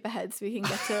just skip ahead so we can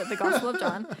get to the Gospel of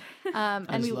John.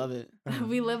 And we love it.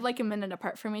 We live like a minute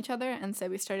apart from each other, and so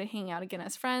we started hanging out again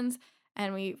as friends.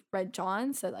 And we read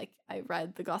John. So like I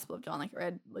read the Gospel of John, like I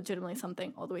read legitimately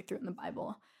something all the way through in the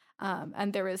Bible.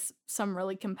 And there was some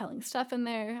really compelling stuff in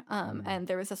there. And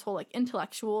there was this whole like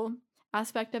intellectual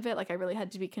aspect of it. Like I really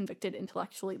had to be convicted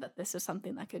intellectually that this is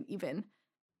something that could even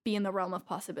be in the realm of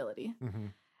possibility.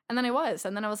 And then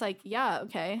I was like, yeah,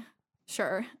 okay,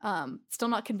 sure. Still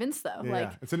not convinced though. Yeah,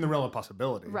 like it's in the realm of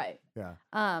possibility. Right. Yeah.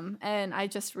 And I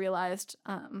just realized,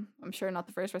 I'm sure not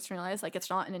the first person to realize, like, it's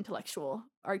not an intellectual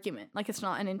argument. Like, it's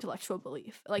not an intellectual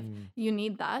belief. Like, you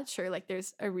need that. Sure. Like,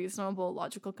 there's a reasonable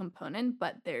logical component,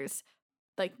 but there's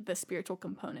like the spiritual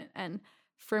component. And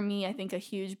for me, I think a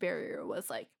huge barrier was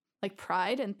like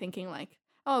pride and thinking like,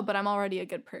 oh, but I'm already a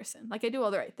good person. Like I do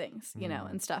all the right things,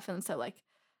 and stuff. And so like,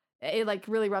 it like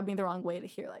really rubbed me the wrong way to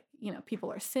hear like,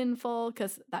 people are sinful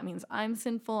because that means I'm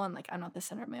sinful and like I'm not the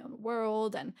center of my own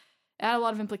world, and it had a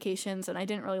lot of implications, and I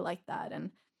didn't really like that,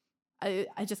 and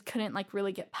I just couldn't like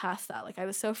really get past that. Like I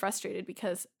was so frustrated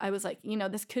because I was like,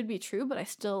 this could be true, but I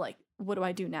still like, what do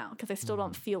I do now? Because I still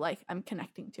don't feel like I'm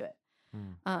connecting to it.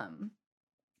 When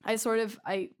I started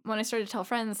to tell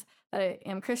friends that I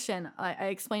am Christian, I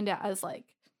explained it as like,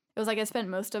 it was like I spent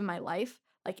most of my life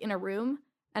like in a room,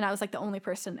 and I was like the only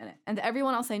person in it. And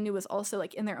everyone else I knew was also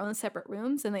like in their own separate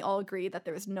rooms, and they all agreed that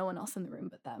there was no one else in the room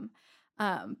but them.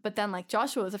 But then like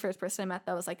Joshua was the first person I met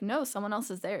that was like, no, someone else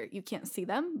is there. You can't see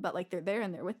them, but like they're there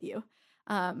and they're with you.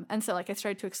 And so like I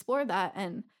started to explore that,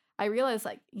 and I realized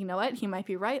like, you know what, he might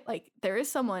be right. Like there is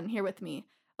someone here with me.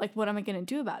 Like, what am I going to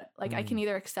do about it? Like, I can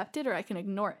either accept it or I can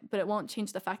ignore it, but it won't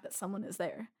change the fact that someone is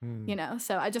there,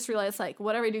 So I just realized, like,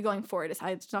 whatever I do going forward it's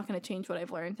not going to change what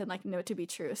I've learned and, like, know it to be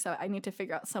true. So I need to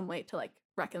figure out some way to, like,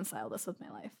 reconcile this with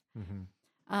my life.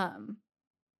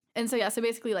 And so, yeah, so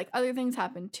basically, like, other things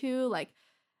happened, too. Like,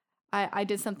 I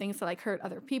did some things that, like, hurt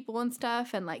other people and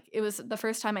stuff. And, like, it was the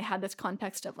first time I had this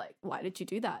context of, like, why did you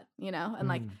do that, And,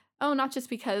 like, oh, not just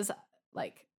because,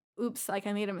 like, oops, like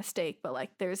I made a mistake, but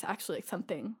like there's actually like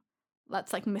something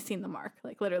that's like missing the mark,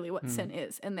 like literally what sin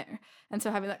is in there. And so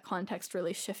having that context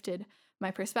really shifted my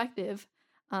perspective.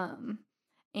 And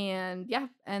yeah,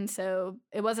 and so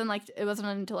it wasn't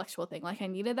an intellectual thing. Like I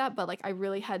needed that, but like I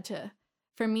really had to,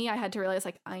 for me, I had to realize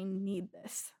like I need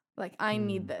this. Like I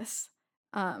need this.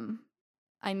 I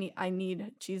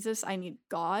need Jesus. I need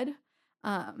God.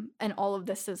 And all of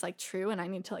this is like true, and I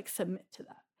need to like submit to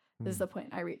that. Is the point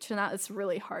I reached. And that is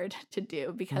really hard to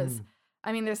do because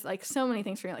I mean, there's like so many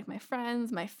things for me, like my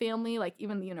friends, my family, like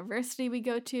even the university we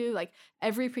go to, like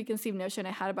every preconceived notion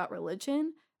I had about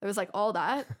religion, there was like all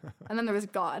that. And then there was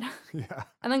God. Yeah.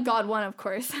 And then God won, of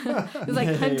course. It was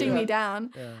like hunting me down.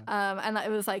 Yeah. And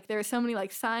it was like, there were so many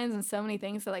like signs and so many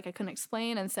things that like I couldn't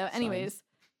explain. And so anyways,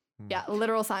 yeah,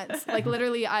 literal signs. Like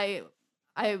literally I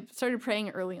started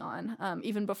praying early on,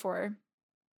 even before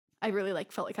I really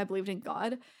like felt like I believed in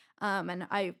God. And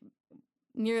I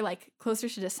near like closer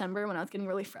to December when I was getting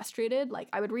really frustrated, like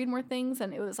I would read more things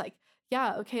and it was like,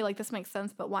 yeah, okay, like this makes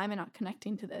sense, but why am I not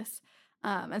connecting to this?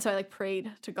 And so I like prayed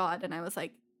to God and I was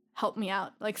like, help me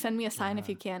out, like send me a sign if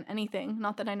you can, anything.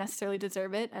 Not that I necessarily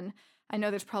deserve it. And I know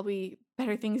there's probably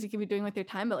better things you could be doing with your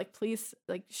time, but like, please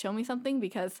like show me something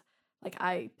because like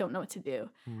I don't know what to do.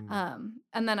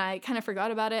 And then I kind of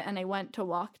forgot about it and I went to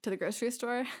walk to the grocery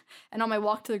store. And on my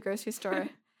walk to the grocery store,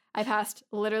 I passed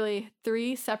literally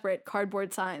 3 separate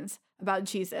cardboard signs about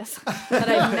Jesus that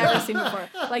I've never seen before.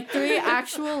 Like 3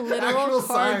 actual literal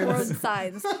cardboard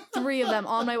signs. 3 of them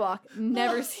on my walk.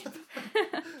 Never seen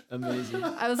before. Amazing.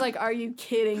 I was like, are you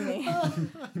kidding me?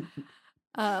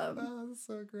 Oh, that's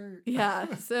so great.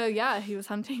 Yeah. So yeah, he was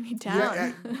hunting me down.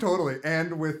 Yeah, totally.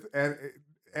 And with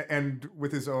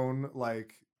his own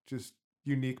like just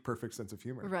unique, perfect sense of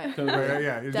humor. Right. Totally.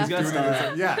 Yeah. He's He's got just doing it.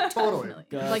 style. Yeah, totally.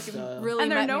 God Like style. really,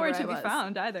 And they're met me nowhere where to I be was.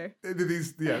 found either.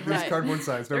 These Right. cardboard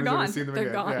signs. They're Nobody's ever gone. seen them They're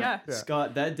again. gone. Yeah.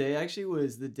 Scott, that day actually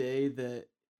was the day that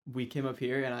we came up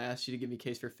here and I asked you to give me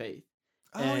Case for Faith.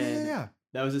 Oh And yeah.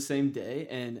 That was the same day.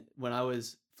 And when I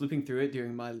was flipping through it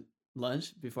during my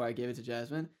lunch before I gave it to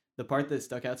Jasmine, the part that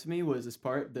stuck out to me was this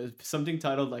part. There's something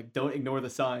titled like "Don't ignore the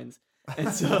signs." And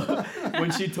so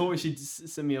when she told me, she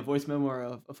sent me a voice memo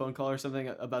or a phone call or something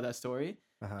about that story.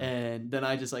 Uh-huh. And then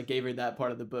I just like gave her that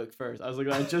part of the book first. I was like,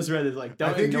 I just read it. Like, don't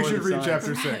I think you ignore should the read signs.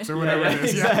 chapter 6 or Yeah, whatever yeah, it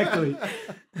is. exactly.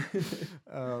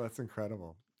 Oh, that's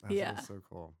incredible. That's Yeah. so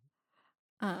cool.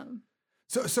 Um,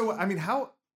 So I mean,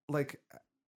 how like,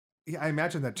 yeah, I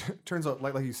imagine that turns out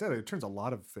like you said, it turns a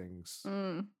lot of things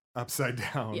mm, upside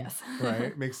down. yes.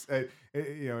 Right. Makes I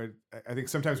think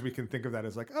sometimes we can think of that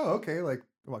as like, oh, okay, like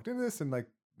I walked into this and like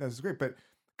this is great, but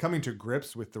coming to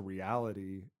grips with the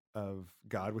reality of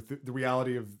God, with the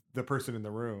reality of the person in the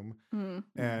room, Mm,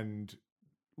 and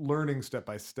learning step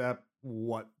by step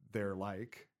what they're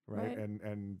like, right? Right.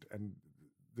 And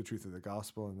the truth of the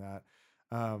gospel and that.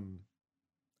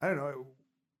 I don't know.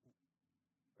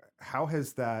 How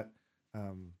has that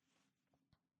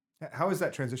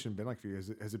transition been like for you?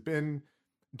 Has it been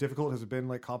difficult? Has it been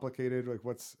like complicated? Like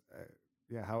what's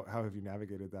how have you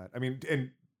navigated that? I mean,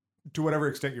 and to whatever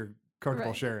extent you're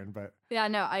comfortable Right. sharing, but Yeah,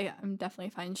 no, I'm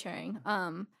definitely fine sharing.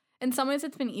 In some ways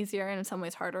it's been easier and in some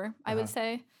ways harder, I would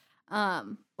say.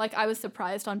 Like I was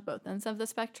surprised on both ends of the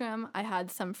spectrum. I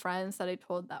had some friends that I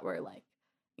told that were like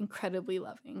incredibly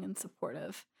loving and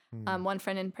supportive. One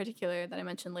friend in particular that I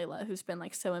mentioned, Layla, who's been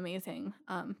like so amazing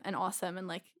and awesome and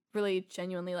like really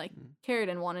genuinely like cared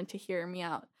and wanted to hear me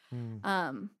out.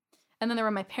 And then there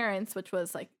were my parents, which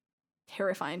was like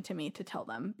terrifying to me to tell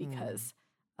them because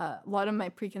a lot of my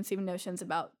preconceived notions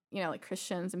about, like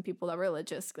Christians and people that were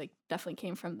religious, like definitely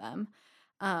came from them.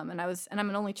 And I'm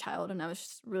an only child and I was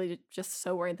just really just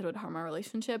so worried that it would harm our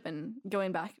relationship. And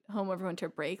going back home over winter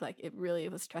break, like it really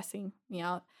was stressing me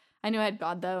out. I knew I had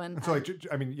God though. And so like,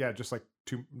 I mean, yeah, just like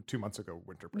two months ago,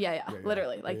 winter break. yeah,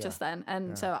 literally like Yeah. just then. And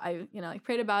Yeah. so I, like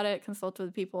prayed about it, consulted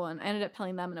with people and I ended up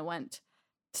telling them and it went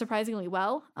surprisingly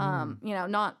well.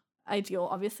 Not ideal,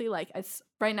 obviously. Like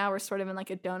right now we're sort of in like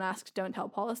a don't ask, don't tell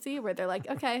policy where they're like,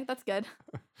 okay, that's good.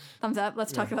 Thumbs up.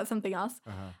 Let's talk about something else.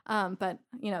 But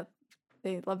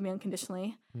they love me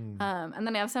unconditionally. And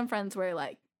then I have some friends where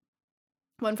like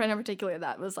one friend in particular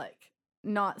that was like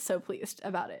not so pleased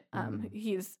about it.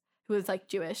 Who was like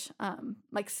Jewish,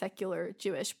 like secular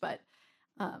Jewish, but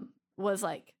was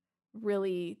like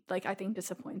really like I think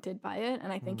disappointed by it.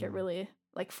 And I think it really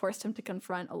like forced him to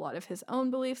confront a lot of his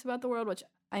own beliefs about the world, which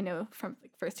I know from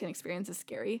like firsthand experience is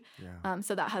scary. Yeah.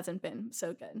 So that hasn't been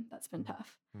so good. That's been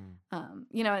tough. And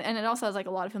it also has like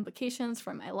a lot of implications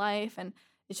for my life. And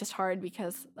it's just hard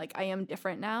because like I am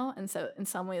different now. And so in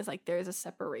some ways, like there's a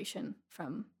separation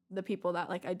from the people that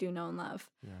like I do know and love.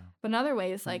 Yeah. But in other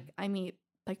ways, like I meet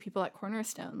like people at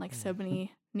Cornerstone, like so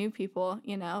many new people,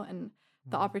 and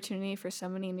the opportunity for so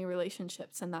many new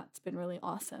relationships. And that's been really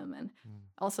awesome. And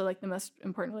also like the most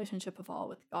important relationship of all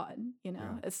with God,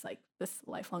 it's like this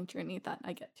lifelong journey that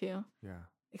I get to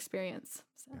experience.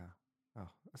 So. Yeah. Oh,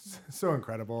 so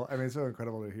incredible. I mean, it's so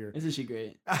incredible to hear. Isn't she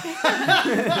great? Come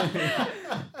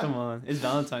on. It's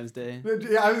Valentine's Day.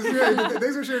 Yeah, I was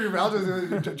thanks for sharing your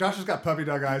Valentine's. Josh has got puppy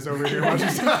dog eyes over here.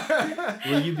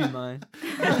 Will you be mine?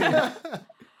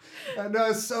 No,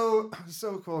 it's so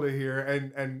cool to hear,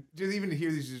 and just even to hear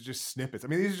these are just snippets. I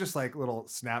mean, these are just like little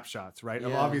snapshots, right?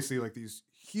 Of Yeah. obviously like these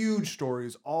huge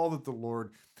stories, all that the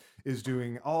Lord is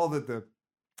doing, all that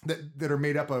that are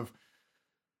made up of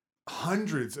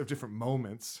hundreds of different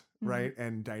moments, right?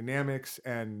 And dynamics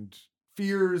and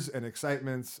fears and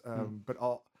excitements, but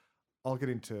all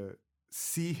getting to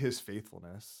see His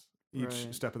faithfulness each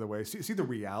Right. step of the way. See the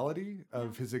reality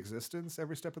of his existence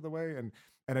every step of the way, and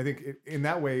I think in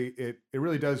that way it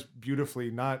really does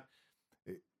beautifully.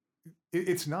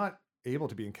 It's not able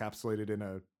to be encapsulated in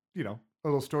a a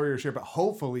little story or share, but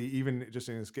hopefully even just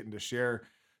in us getting to share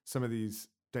some of these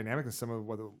dynamics and some of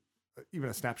what even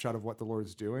a snapshot of what the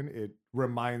Lord's doing, it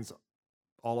reminds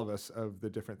all of us of the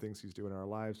different things he's doing in our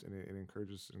lives, and it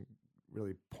encourages and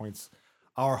really points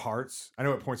our hearts. I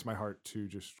know it points my heart to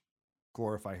just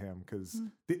glorify him, because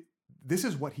this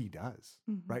is what he does,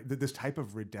 right? This type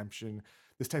of redemption,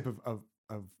 this type of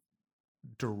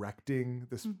directing,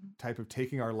 this type of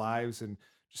taking our lives and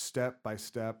just step by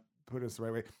step put us the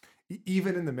right way,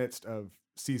 even in the midst of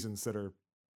seasons that are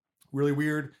really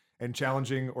weird and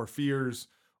challenging, or fears,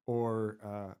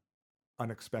 or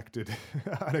unexpected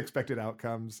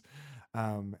outcomes.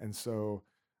 And so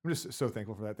I'm just so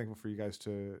thankful for that. Thankful for you guys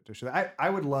to share that. I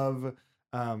would love,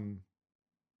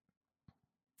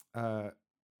 well,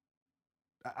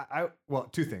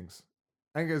 two things.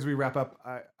 I think as we wrap up,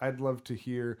 I'd love to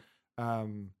hear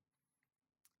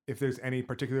if there's any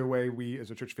particular way we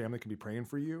as a church family can be praying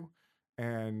for you.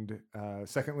 And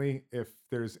secondly, if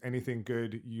there's anything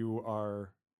good you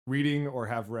are reading or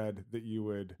have read that you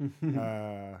would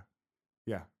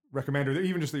recommend, or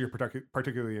even just that you're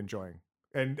particularly enjoying.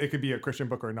 And it could be a Christian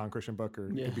book or a non-Christian book, or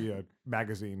it could be a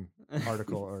magazine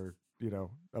article or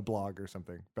a blog or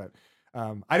something. But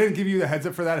I didn't give you the heads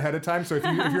up for that ahead of time, so if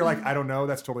you're like, I don't know,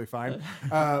 that's totally fine.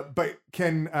 But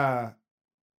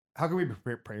how can we be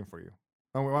praying for you?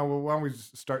 Why don't we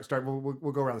just start?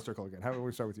 We'll go around the circle again. How about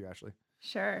we start with you, Ashley?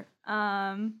 Sure.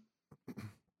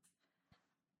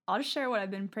 I'll just share what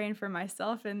I've been praying for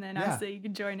myself, and then ask that you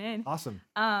can join in. Awesome.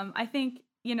 I think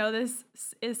this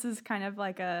is kind of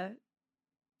like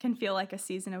can feel like a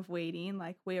season of waiting.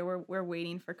 Like we're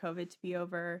waiting for COVID to be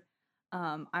over.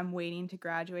 I'm waiting to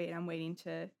graduate. I'm waiting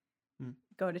to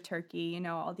go to Turkey.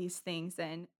 All these things,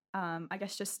 and I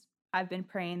guess just I've been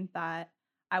praying that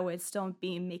I would still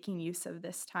be making use of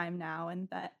this time now, and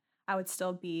that I would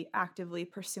still be actively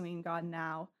pursuing God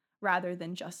now, rather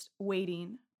than just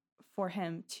waiting for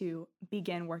him to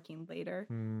begin working later.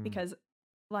 Because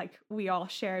like we all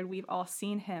shared, we've all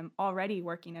seen him already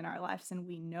working in our lives, and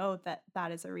we know that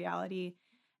that is a reality.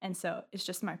 And so it's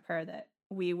just my prayer that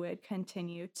we would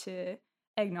continue to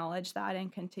acknowledge that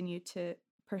and continue to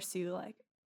pursue like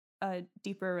a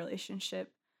deeper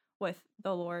relationship with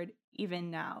the Lord,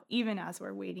 even now, even as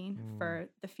we're waiting for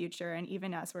the future, and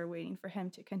even as we're waiting for him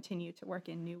to continue to work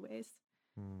in new ways.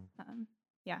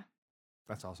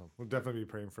 That's awesome. We'll definitely be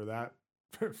praying for that,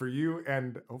 for you,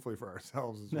 and hopefully for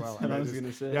ourselves as well. That's what I was going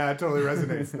to say. Yeah, it totally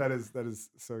resonates. That is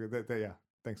so good. Yeah.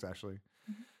 Thanks, Ashley.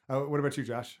 What about you,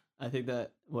 Josh? I think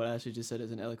that what Ashley just said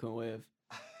is an eloquent way of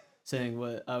saying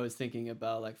what I was thinking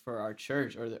about, like for our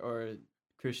church or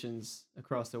Christians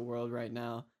across the world right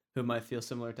now who might feel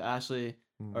similar to Ashley,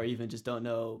 or even just don't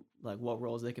know like what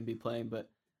roles they can be playing. But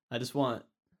I just want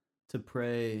to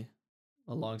pray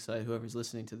alongside whoever's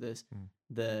listening to this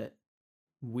that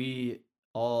we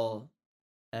all,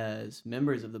 as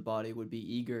members of the body, would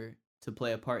be eager to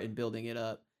play a part in building it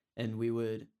up, and we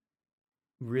would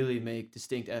really make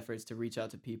distinct efforts to reach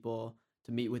out to people,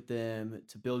 to meet with them,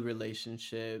 to build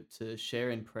relationship, to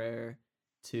share in prayer,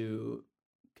 to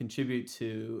contribute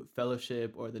to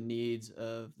fellowship or the needs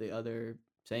of the other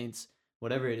saints,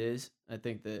 whatever it is. I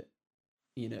think that,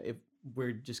 if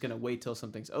we're just going to wait till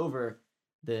something's over,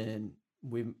 then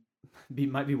we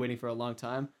might be waiting for a long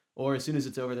time, or as soon as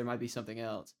it's over, there might be something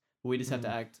else. But we just have to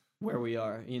act where we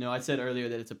are. I said earlier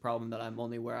that it's a problem that I'm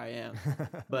only where I am,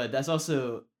 but that's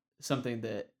also something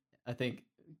that I think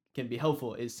can be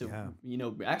helpful, is to,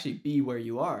 actually be where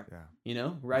you are.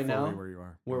 Right now, where you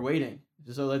are. We're waiting.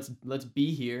 So let's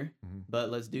be here,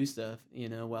 but let's do stuff,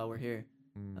 while we're here.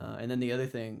 And then the other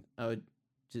thing, I would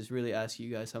just really ask you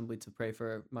guys humbly to pray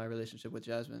for my relationship with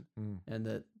Jasmine, and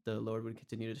that the Lord would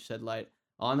continue to shed light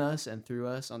on us and through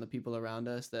us, on the people around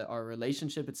us, that our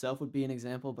relationship itself would be an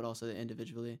example, but also that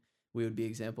individually we would be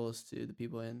examples to the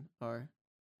people in our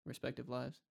respective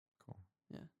lives. Cool.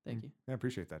 Yeah. Thank you. I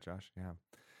appreciate that, Josh. Yeah.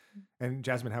 And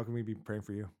Jasmine, how can we be praying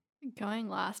for you? Going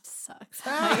last sucks.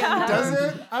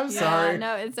 Does it? I'm sorry.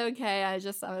 No, it's okay.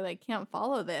 I can't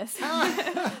follow this.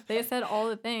 They said all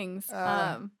the things.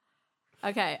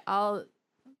 Okay,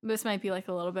 this might be like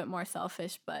a little bit more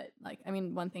selfish, but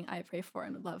one thing I pray for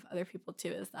and would love other people too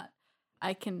is that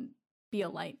I can be a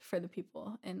light for the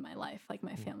people in my life, like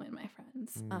my family and my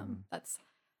friends.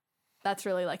 That's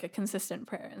really like a consistent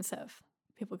prayer, and so if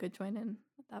people could join in,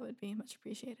 that would be much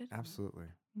appreciated. Absolutely.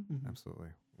 Absolutely.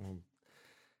 Well,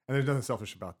 And there's nothing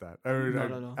selfish about that.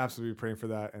 Not at all. Absolutely praying for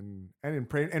that, and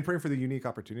praying for the unique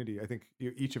opportunity. I think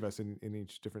each of us in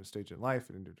each different stage in life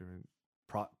and in different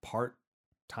part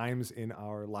times in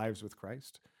our lives with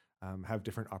Christ have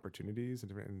different opportunities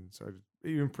and so I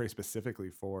even pray specifically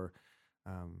for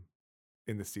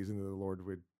in this season that the Lord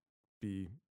would be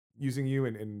using you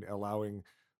and allowing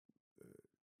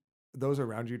those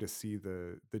around you to see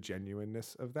the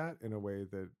genuineness of that in a way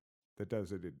that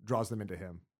it draws them into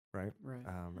Him. Right.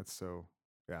 That's so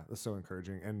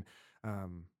encouraging.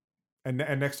 And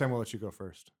next time we'll let you go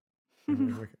first.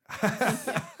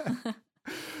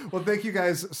 Well, thank you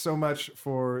guys so much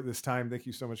for this time. Thank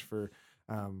you so much for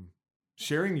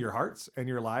sharing your hearts and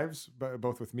your lives,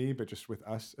 both with me, but just with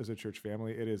us as a church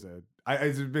family.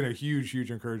 It's been a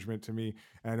huge encouragement to me.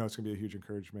 And I know it's going to be a huge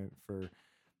encouragement for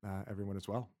everyone as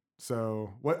well.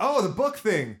 So what? Oh, the book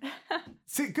thing.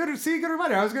 Good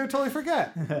reminder. I was going to totally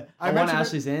forget. I want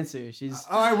Ashley's answer. She's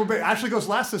all right. Well, but Ashley goes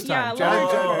last this time.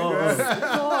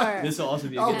 Yeah, this will also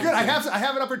be. Good. I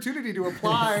have an opportunity to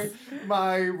apply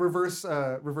my reverse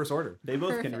order. They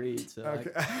both can read. So okay.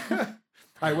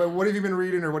 All right. What have you been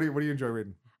reading, or what do you enjoy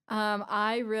reading?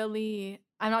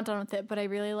 I'm not done with it, but I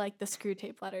really like the Screw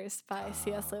Tape Letters by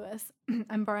C.S. Lewis.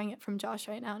 I'm borrowing it from Josh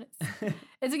right now, and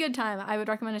it's a good time. I would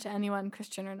recommend it to anyone,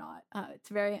 Christian or not. It's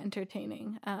very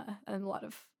entertaining and a lot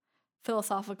of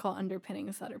philosophical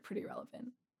underpinnings that are pretty relevant.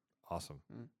 Awesome.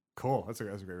 Cool. That's a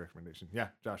great recommendation. Yeah,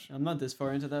 Josh. I'm not this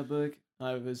far into that book.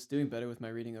 I was doing better with my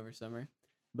reading over summer,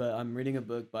 but I'm reading a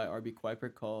book by R.B.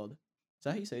 Kuiper called, is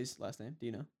that how you say his last name? Do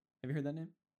you know? Have you heard that name?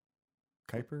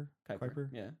 Kuiper?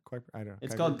 Yeah. Kuiper? I don't know.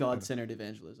 It's called God-Centered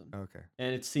Evangelism. Okay.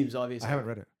 And it seems obvious. I haven't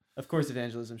read it. Of course,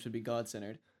 evangelism should be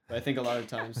God-centered, but I think a lot of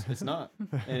times it's not.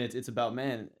 And it's about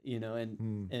man,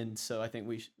 and so I think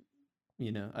we should,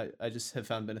 I just have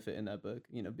found benefit in that book,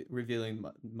 revealing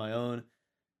my own,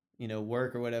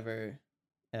 work or whatever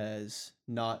as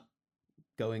not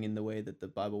going in the way that the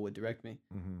Bible would direct me.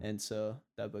 Mm-hmm. And so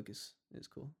that book is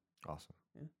cool. Awesome.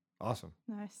 Yeah. Awesome.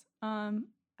 Nice.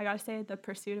 I gotta say, The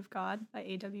Pursuit of God by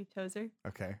A.W. Tozer.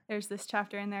 Okay. There's this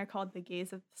chapter in there called The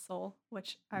Gaze of the Soul,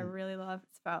 which I really love.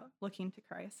 It's about looking to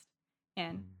Christ.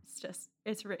 And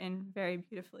it's written very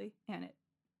beautifully, and it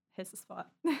hits the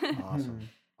spot.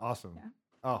 Awesome. Yeah.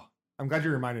 Oh, I'm glad you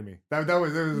reminded me. That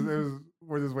was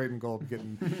worth his weight in gold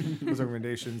getting those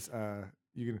recommendations.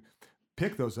 You can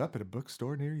pick those up at a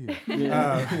bookstore near you.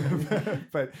 Yeah.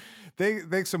 But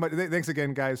thanks so much. Thanks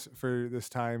again, guys, for this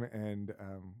time. And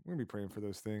we're going to be praying for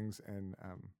those things, and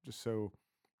just so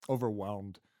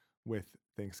overwhelmed with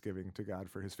thanksgiving to God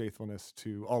for His faithfulness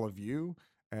to all of you,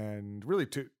 and really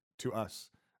to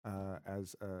us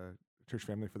as a church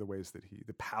family, for the ways that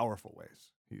the powerful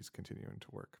ways He's continuing to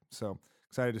work. So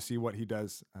excited to see what He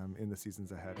does in the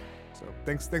seasons ahead. So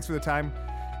thanks for the time.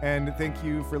 And thank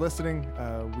you for listening.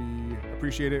 We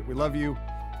appreciate it. We love you,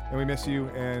 and we miss you.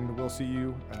 And we'll see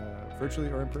you virtually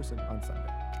or in person on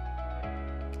Sunday.